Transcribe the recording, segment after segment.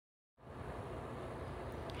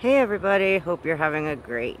Hey everybody, hope you're having a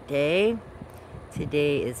great day.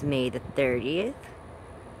 Today is May the 30th.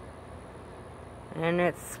 And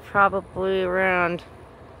it's probably around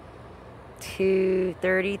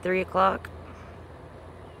 2:30, 3 o'clock.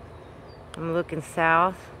 I'm looking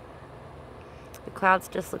south. The clouds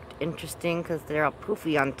just looked interesting because they're all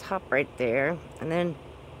poofy on top right there. And then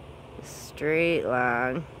a straight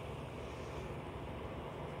line.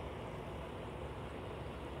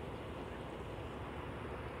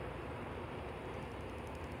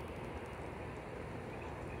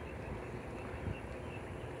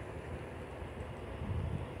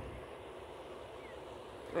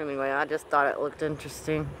 Anyway, I just thought it looked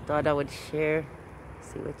interesting. Thought I would share.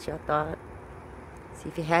 See what y'all thought. See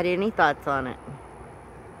if you had any thoughts on it.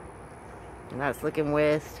 And that's looking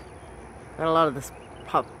west. Got a lot of this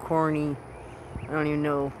popcorny, I don't even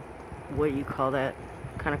know what you call that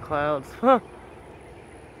kind of clouds. Huh.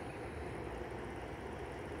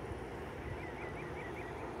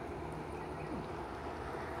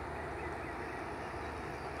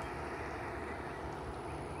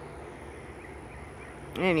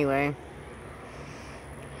 Anyway,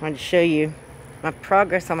 I wanted to show you my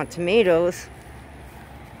progress on my tomatoes.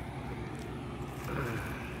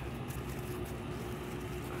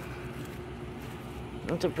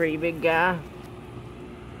 That's a pretty big guy.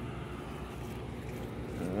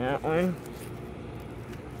 And that one.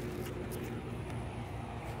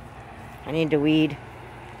 I need to weed.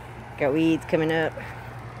 Got weeds coming up.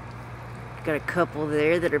 Got a couple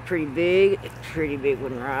there that are pretty big. Pretty big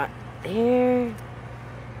one right there.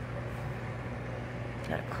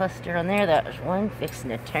 Got a cluster on there. That was one fixing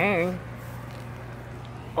to turn.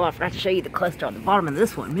 Oh, I forgot to show you the cluster on the bottom of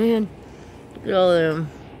this one, man. Look at all of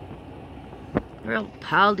them. They're all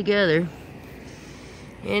piled together.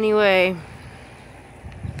 Anyway,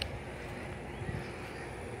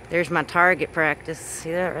 there's my target practice.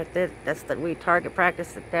 See that right there? That's the we target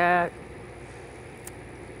practice at that.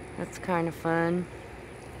 That's kind of fun.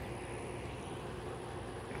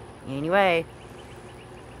 Anyway,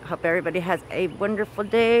 I hope everybody has a wonderful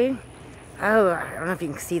day. Oh, I don't know if you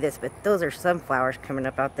can see this, but those are sunflowers coming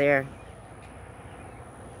up out there.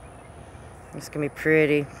 It's gonna be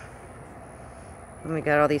pretty. And we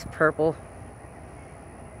got all these purple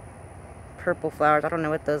flowers. I don't know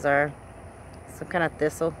what those are. Some kind of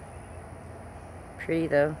thistle. Pretty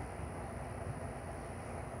though.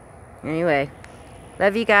 Anyway,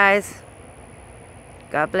 love you guys.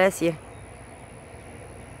 God bless you.